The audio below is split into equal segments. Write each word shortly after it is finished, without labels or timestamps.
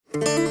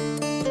Welcome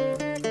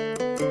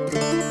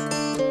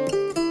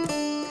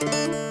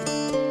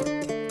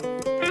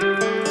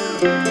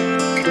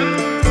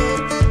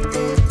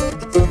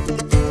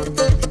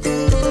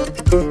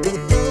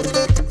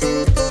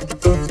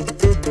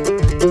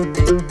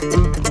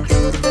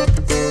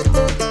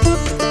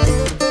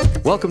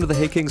to the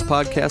Hay Kings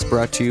podcast,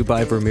 brought to you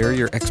by Vermeer,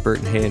 your expert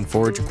in hay and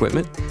forage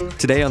equipment.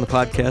 Today on the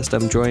podcast,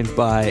 I'm joined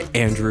by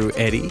Andrew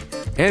Eddy.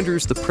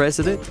 Andrew's the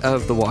president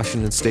of the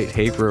Washington State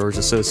Hay Growers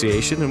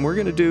Association, and we're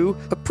going to do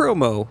a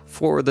promo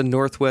for the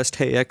Northwest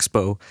Hay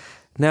Expo.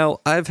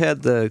 Now, I've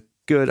had the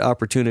good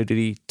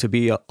opportunity to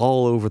be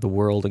all over the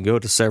world and go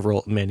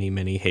to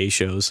many hay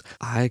shows.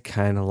 I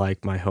kind of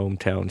like my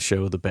hometown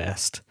show the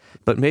best,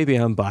 but maybe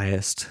I'm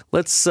biased.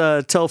 Let's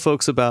tell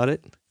folks about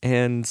it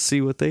and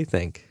see what they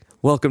think.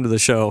 Welcome to the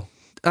show.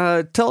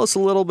 Tell us a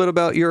little bit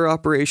about your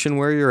operation,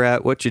 where you're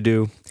at, what you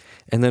do,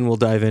 and then we'll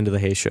dive into the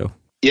hay show.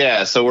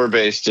 Yeah, so we're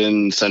based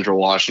in Central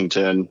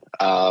Washington,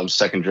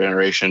 second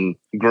generation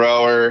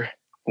grower.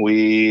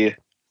 We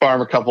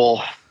farm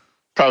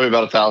probably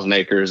about 1,000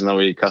 acres, and then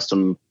we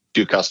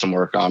do custom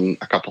work on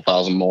a couple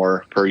thousand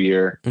more per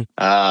year.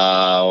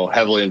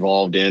 Heavily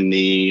involved in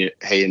the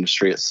hay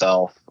industry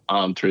itself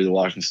through the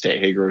Washington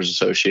State Hay Growers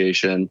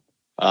Association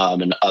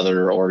and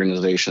other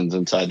organizations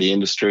inside the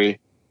industry.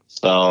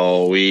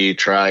 So we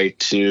try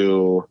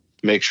to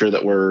make sure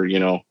that we're,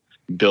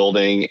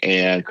 building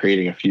and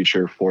creating a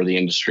future for the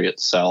industry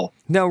itself.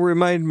 Now,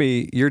 remind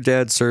me, your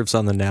dad serves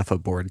on the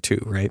NAFA board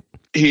too, right?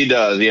 He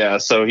does, yeah.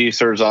 So he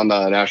serves on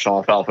the National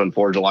Alfalfa and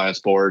Forage Alliance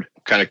board,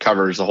 kind of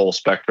covers the whole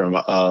spectrum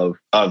of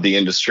the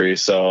industry.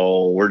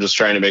 So we're just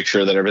trying to make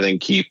sure that everything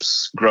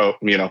keeps growing,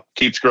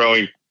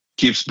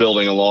 keeps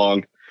building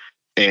along,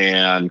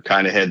 and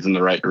kind of heads in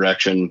the right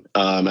direction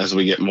as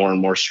we get more and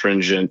more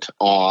stringent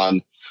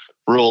on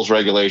rules,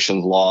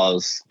 regulations,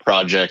 laws,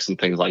 projects, and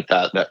things like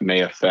that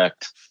may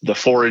affect the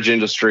forage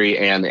industry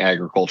and the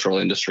agricultural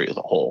industry as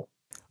a whole.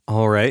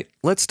 All right.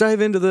 Let's dive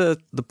into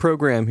the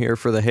program here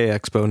for the Hay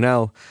Expo.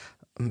 Now,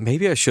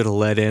 maybe I should have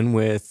led in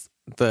with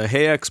the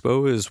Hay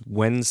Expo is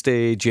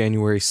Wednesday,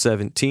 January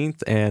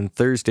 17th and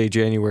Thursday,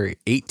 January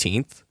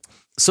 18th.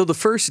 So the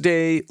first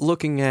day,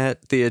 looking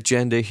at the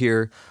agenda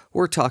here,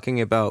 we're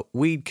talking about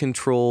weed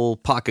control,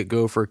 pocket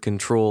gopher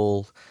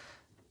control.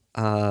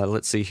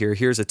 Let's see here.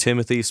 Here's a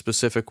Timothy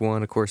specific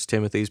one. Of course,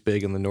 Timothy's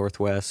big in the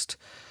Northwest.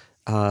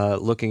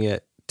 Looking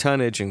at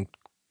tonnage and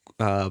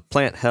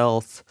plant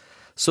health.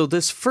 So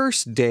this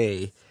first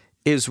day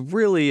is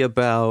really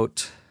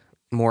about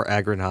more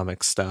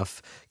agronomic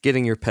stuff,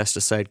 getting your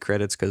pesticide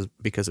credits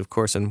because of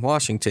course in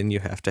Washington you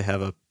have to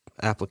have a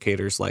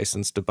applicator's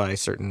license to buy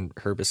certain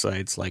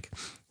herbicides like,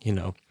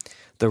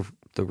 the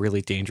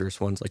really dangerous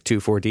ones like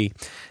 2,4-D.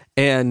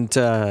 And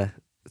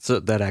so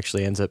that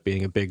actually ends up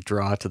being a big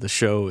draw to the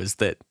show, is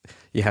that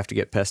you have to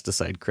get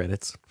pesticide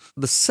credits.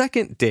 The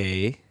second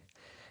day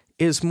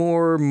is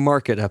more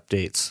market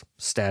updates,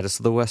 status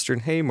of the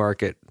Western hay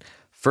market,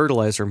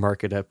 fertilizer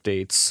market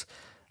updates.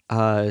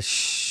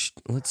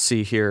 Let's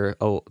see here.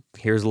 Oh,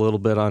 here's a little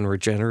bit on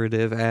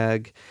regenerative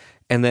ag,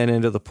 and then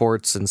into the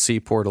Ports and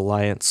Seaport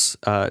Alliance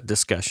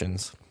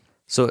discussions.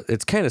 So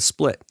it's kind of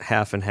split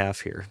half and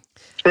half here.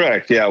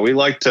 Correct. Yeah, we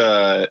like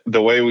the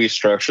way we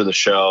structure the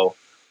show.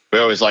 We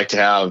always like to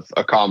have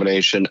a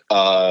combination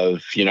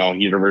of,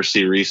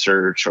 university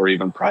research or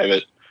even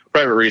private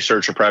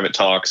research or private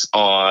talks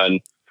on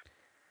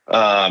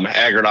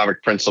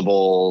agronomic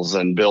principles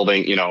and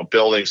building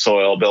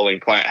soil, building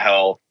plant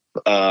health,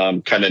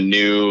 kind of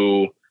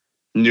new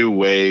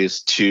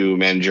ways to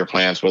manage your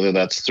plants, whether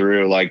that's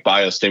through like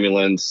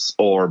biostimulants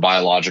or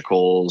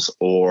biologicals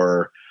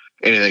or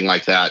anything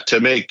like that, to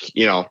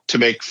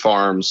make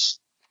farms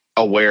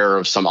aware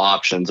of some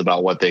options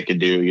about what they could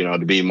do,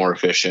 to be more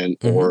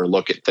efficient or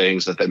look at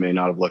things that they may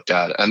not have looked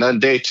at. And then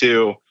day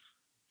two,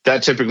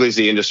 that typically is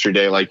the industry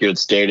day, like you had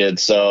stated.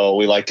 So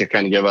we like to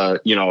kind of give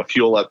a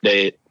fuel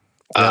update,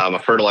 a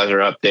fertilizer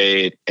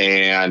update,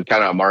 and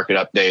kind of a market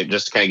update,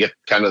 just to kind of get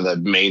kind of the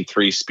main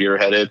three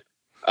spearheaded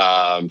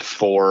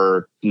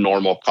for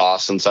normal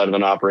costs inside of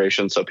an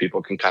operation. So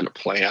people can kind of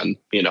plan,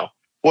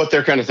 what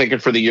they're kind of thinking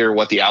for the year,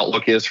 what the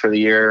outlook is for the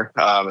year,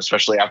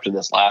 especially after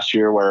this last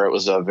year where it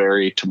was a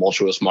very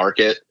tumultuous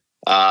market.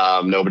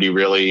 Nobody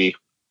really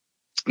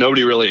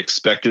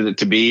expected it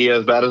to be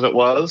as bad as it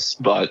was,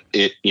 but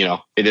it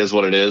is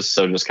what it is.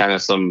 So just kind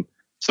of some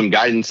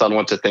guidance on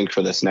what to think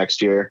for this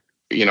next year.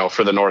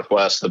 For the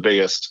Northwest,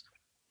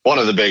 one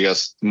of the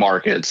biggest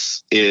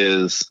markets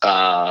is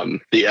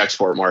the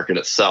export market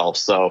itself.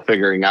 So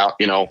figuring out,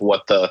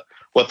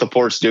 what the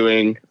port's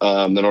doing,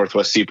 the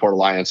Northwest Seaport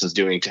Alliance is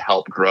doing to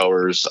help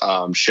growers,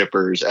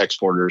 shippers,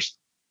 exporters,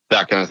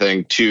 that kind of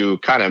thing, to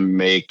kind of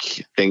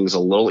make things a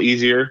little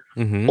easier,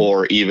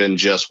 or even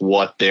just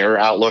what their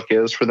outlook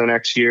is for the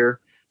next year,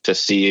 to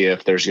see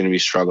if there's going to be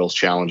struggles,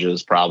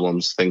 challenges,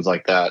 problems, things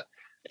like that.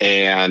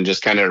 And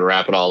just kind of to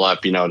wrap it all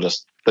up,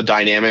 just the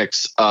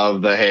dynamics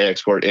of the hay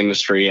export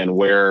industry and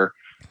where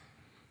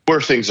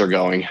thhere things are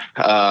going.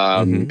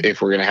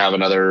 If we're going to have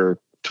another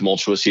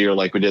tumultuous year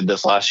like we did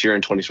this last year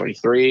in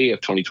 2023,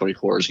 if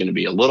 2024 is going to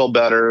be a little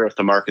better, if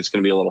the market's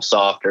going to be a little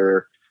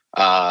softer,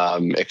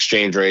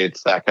 exchange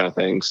rates, that kind of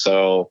thing.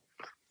 So,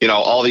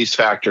 all these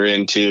factor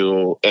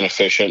into an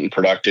efficient and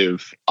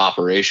productive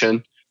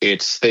operation.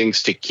 It's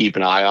things to keep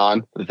an eye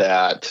on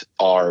that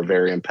are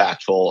very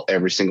impactful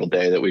every single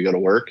day that we go to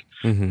work.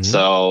 Mm-hmm.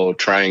 So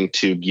trying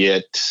to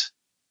get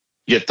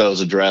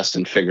those addressed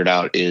and figured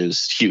out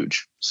is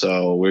huge.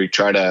 So we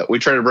try to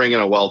bring in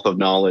a wealth of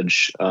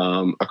knowledge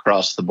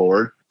across the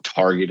board,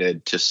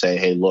 targeted to say,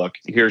 hey, look,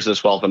 here's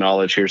this wealth of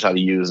knowledge. Here's how to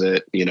use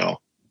it.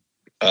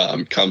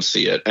 Come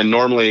see it. And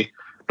normally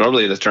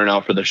the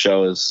turnout for the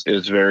show is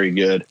very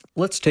good.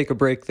 Let's take a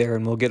break there,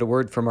 and we'll get a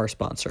word from our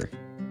sponsor.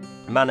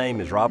 My name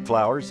is Rob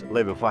Flowers,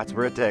 live in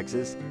Whitesboro,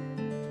 Texas.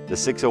 The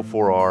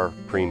 604R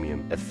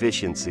premium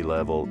efficiency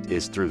level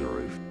is through the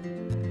roof.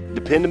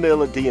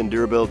 Dependability and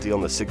durability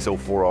on the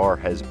 604R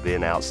has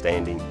been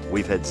outstanding.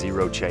 We've had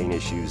zero chain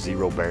issues,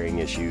 zero bearing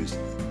issues.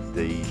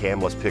 The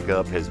camless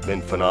pickup has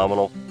been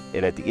phenomenal.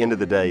 And at the end of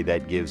the day,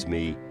 that gives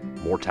me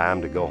more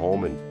time to go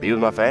home and be with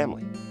my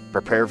family,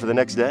 prepare for the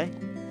next day,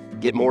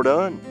 get more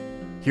done.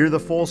 Hear the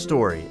full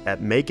story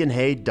at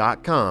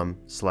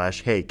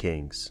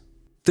makeandhay.com/haykings.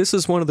 This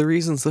is one of the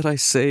reasons that I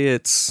say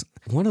it's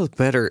one of the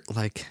better,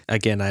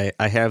 again, I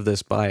have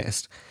this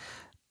biased.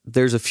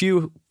 There's a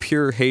few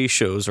pure hay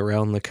shows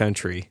around the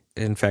country.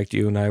 In fact,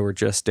 you and I were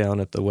just down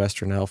at the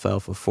Western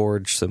Alfalfa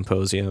Forage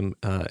Symposium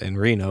in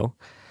Reno.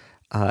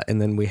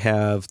 And then we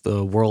have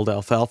the World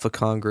Alfalfa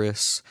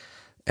Congress.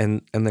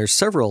 And there's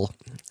several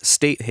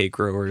state hay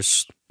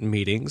growers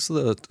meetings.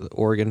 The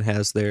Oregon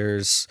has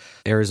theirs,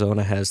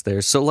 Arizona has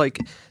theirs. So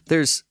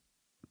there's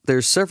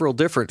several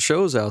different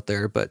shows out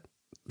there, but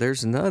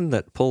there's none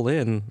that pull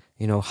in,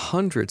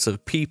 hundreds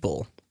of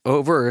people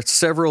over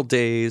several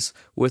days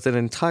with an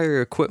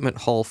entire equipment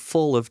hall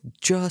full of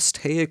just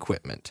hay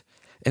equipment.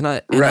 And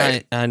I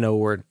know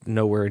we're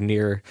nowhere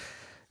near,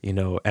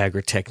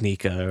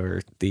 Agritechnica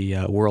or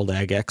the World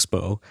Ag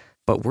Expo,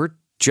 but we're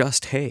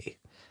just hay.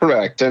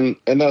 Correct. And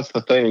that's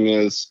the thing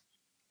is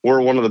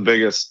we're one of the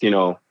biggest,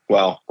 I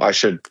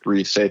should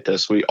restate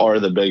this. We are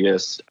the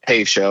biggest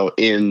hay show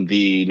in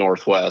the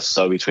Northwest.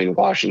 So between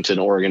Washington,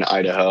 Oregon,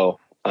 Idaho,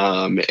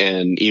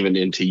 and even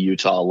into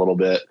Utah a little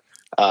bit.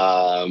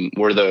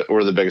 We're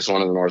the biggest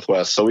one in the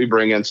Northwest. So we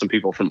bring in some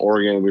people from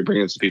Oregon. We bring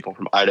in some people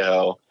from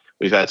Idaho.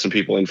 We've had some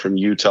people in from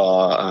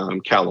Utah,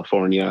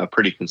 California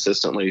pretty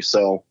consistently.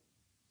 So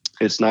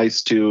it's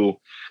nice to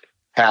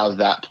have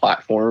that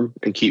platform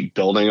and keep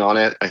building on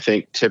it. I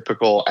think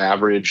typical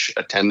average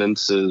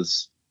attendance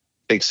is,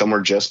 I think,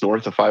 somewhere just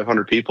north of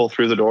 500 people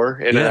through the door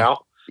in and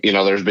out.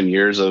 There's been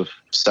years of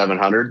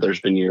 700.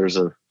 There's been years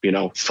of,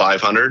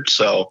 500.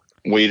 So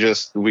we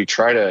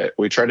try to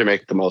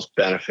make it the most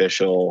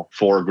beneficial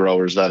for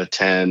growers that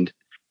attend,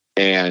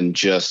 and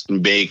just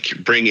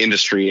bring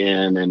industry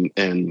in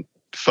and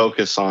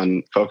focus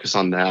on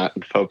that,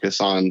 and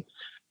focus on,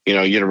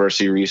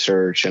 university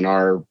research. And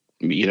our,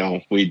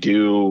 we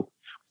do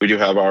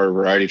have our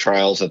variety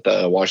trials that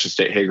the Washington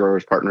State Hay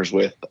Growers partners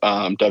with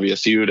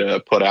WSU to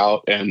put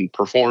out and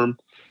perform.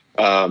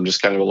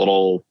 Just kind of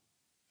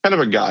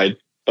a guide.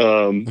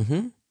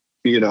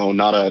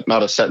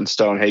 Not a set in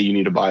stone, hey, you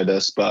need to buy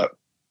this, but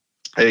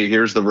hey,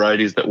 here's the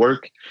varieties that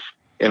work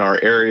in our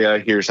area.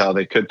 Here's how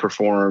they could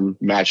perform,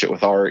 match it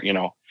with our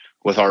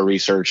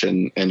research,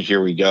 and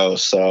here we go.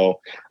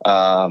 So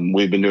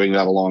we've been doing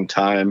that a long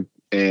time,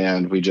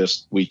 and we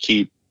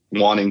keep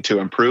wanting to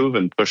improve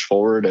and push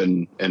forward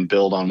and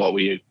build on what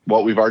we've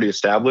already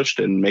established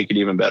and make it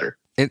even better.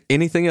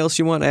 Anything else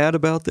you want to add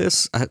about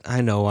this? I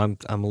know I'm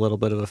a little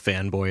bit of a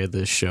fanboy of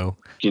this show.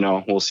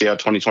 We'll see how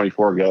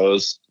 2024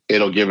 goes.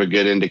 It'll give a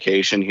good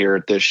indication here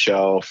at this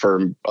show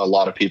for a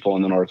lot of people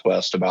in the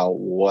Northwest about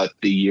what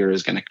the year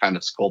is going to kind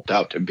of sculpt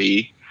out to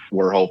be.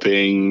 We're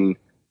hoping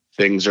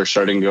things are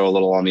starting to go a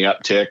little on the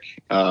uptick.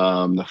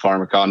 The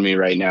farm economy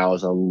right now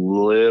is a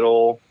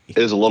little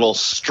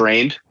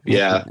strained.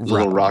 Yeah, a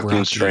little rocky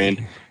and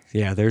strained.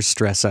 Yeah, there's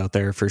stress out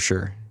there for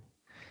sure.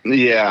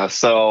 Yeah,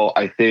 so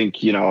I think,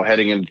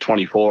 heading into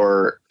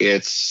 24,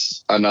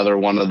 it's another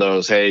one of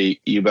those, hey,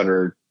 you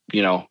better,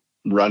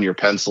 run your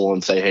pencil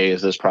and say, hey,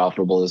 is this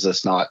profitable? Is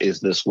this not?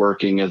 Is this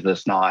working? Is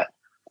this not?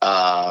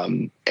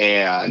 And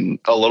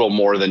a little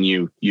more than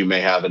you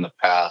may have in the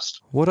past.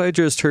 What I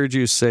just heard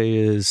you say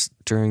is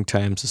during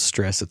times of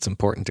stress, it's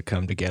important to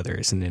come together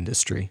as an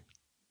industry.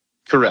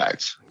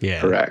 Correct.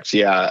 Yeah. Correct.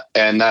 Yeah.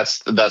 And that's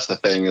the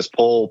thing is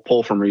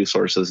pull from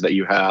resources that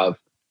you have,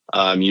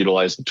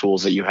 utilize the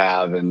tools that you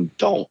have, and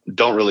don't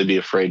really be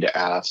afraid to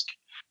ask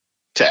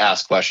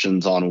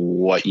questions on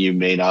what you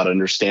may not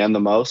understand the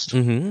most.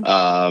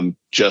 Mm-hmm.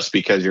 Just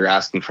because you're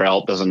asking for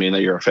help doesn't mean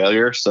that you're a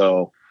failure.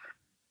 So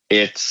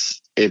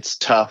it's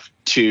tough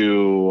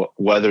to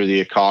weather the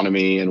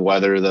economy and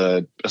weather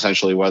the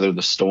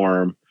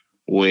storm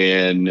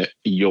when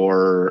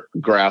you're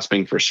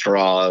grasping for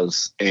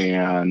straws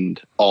and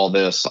all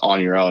this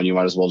on your own. You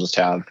might as well just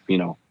have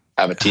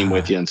a team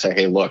with you and say,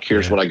 hey, look,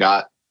 here's what I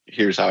got.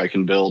 Here's how I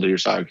can build.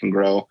 Here's how I can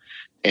grow.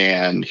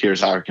 and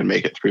here's how I can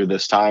make it through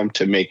this time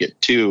to make it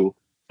to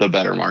the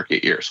better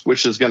market years,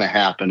 which is going to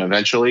happen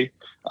eventually.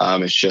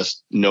 It's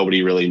just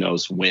nobody really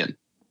knows when.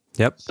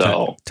 Yep.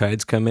 So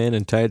tides come in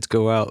and tides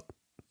go out.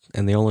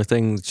 And the only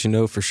thing that you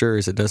know for sure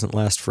is it doesn't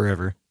last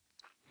forever.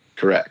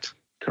 Correct.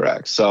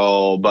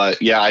 So,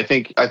 but yeah, I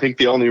think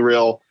the only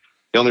real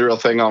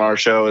thing on our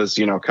show is,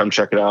 come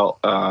check it out.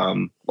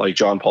 Like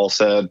John Paul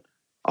said,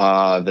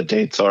 the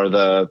dates are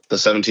the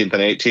 17th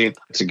and 18th.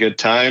 It's a good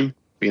time.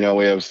 We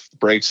have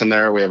breaks in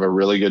there. We have a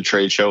really good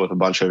trade show with a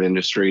bunch of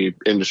industry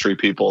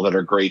people that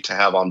are great to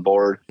have on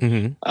board.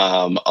 Mm-hmm.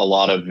 A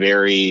lot of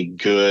very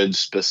good,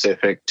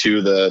 specific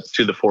to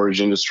the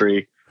forage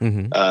industry,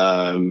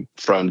 mm-hmm.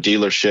 From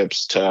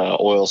dealerships to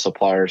oil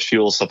suppliers,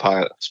 fuel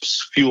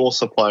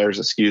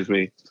suppliers,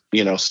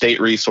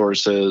 state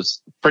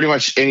resources, pretty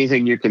much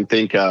anything you can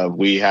think of.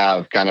 We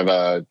have kind of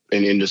an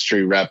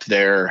industry rep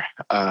there,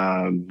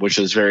 which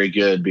is very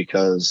good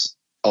because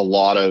a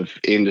lot of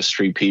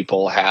industry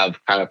people have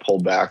kind of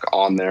pulled back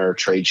on their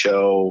trade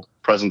show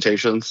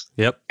presentations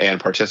and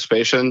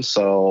participation.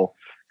 So,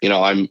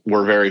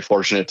 we're very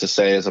fortunate to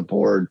say as a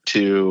board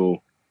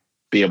to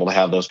be able to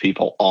have those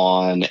people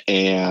on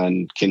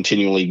and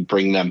continually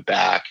bring them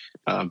back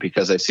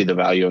because they see the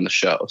value in the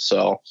show.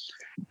 So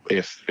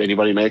if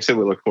anybody makes it,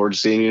 we look forward to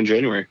seeing you in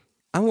January.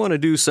 I want to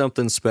do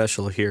something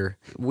special here.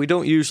 We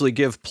don't usually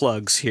give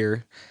plugs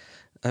here.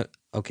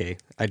 Okay,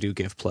 I do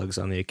give plugs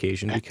on the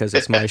occasion because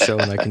it's my show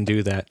and I can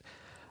do that.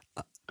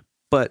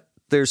 But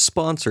there's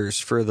sponsors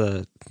for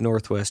the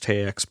Northwest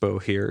Hay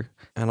Expo here,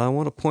 and I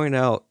want to point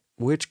out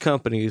which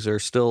companies are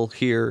still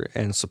here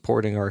and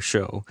supporting our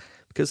show,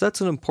 because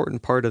that's an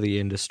important part of the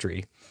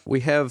industry. We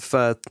have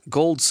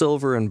gold,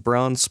 silver, and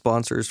bronze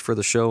sponsors for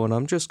the show, and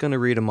I'm just going to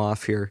read them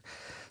off here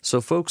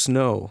so folks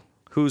know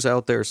who's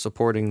out there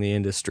supporting the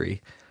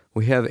industry.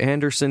 We have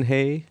Anderson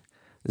Hay,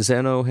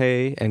 Zeno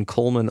Hay, and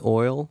Coleman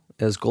Oil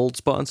as gold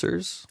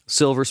sponsors.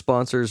 Silver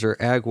sponsors are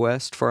Ag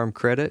West Farm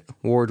Credit,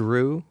 Ward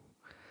Rue,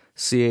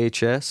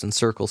 CHS, and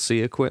Circle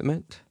C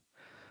Equipment.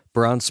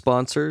 Bronze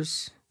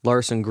sponsors,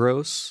 Larson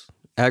Gross,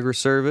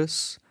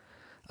 Agri-Service,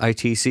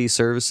 ITC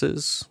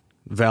Services,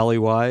 Valley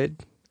Wide,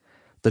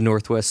 the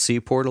Northwest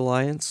Seaport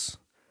Alliance,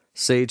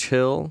 Sage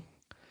Hill,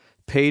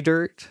 Pay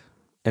Dirt,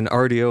 and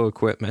RDO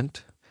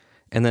Equipment.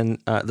 And then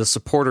the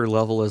supporter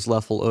level is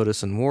Leffel,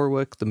 Otis, and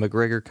Warwick, the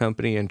McGregor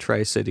Company, and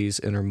Tri-Cities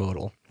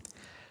Intermodal.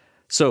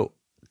 So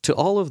to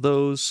all of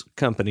those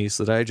companies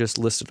that I just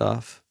listed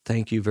off,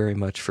 thank you very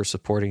much for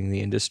supporting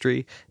the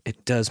industry.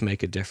 It does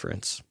make a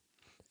difference.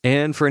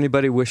 And for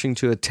anybody wishing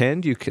to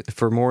attend,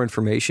 for more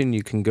information,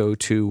 you can go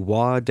to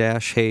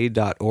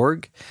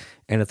wa-hay.org.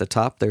 And at the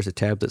top, there's a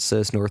tab that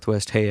says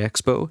Northwest Hay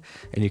Expo,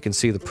 and you can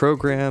see the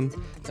program,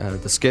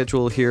 the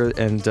schedule here,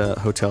 and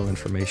hotel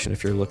information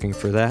if you're looking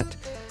for that.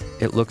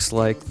 It looks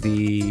like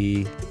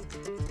the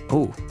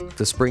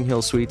Spring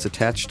Hill Suites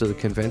attached to the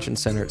convention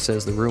center. It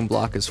says the room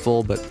block is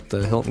full, but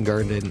the Hilton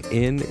Garden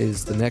Inn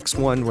is the next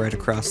one right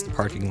across the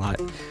parking lot.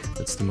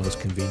 That's the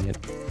most convenient.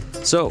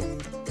 So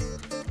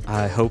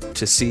I hope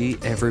to see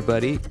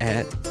everybody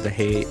at the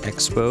Hay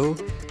Expo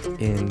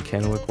in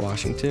Kennewick,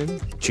 Washington,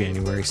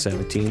 January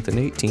 17th and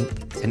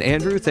 18th. And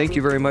Andrew, thank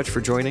you very much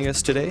for joining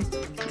us today.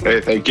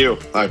 Hey, thank you.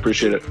 I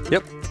appreciate it.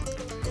 Yep.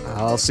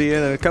 I'll see you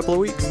in a couple of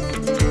weeks.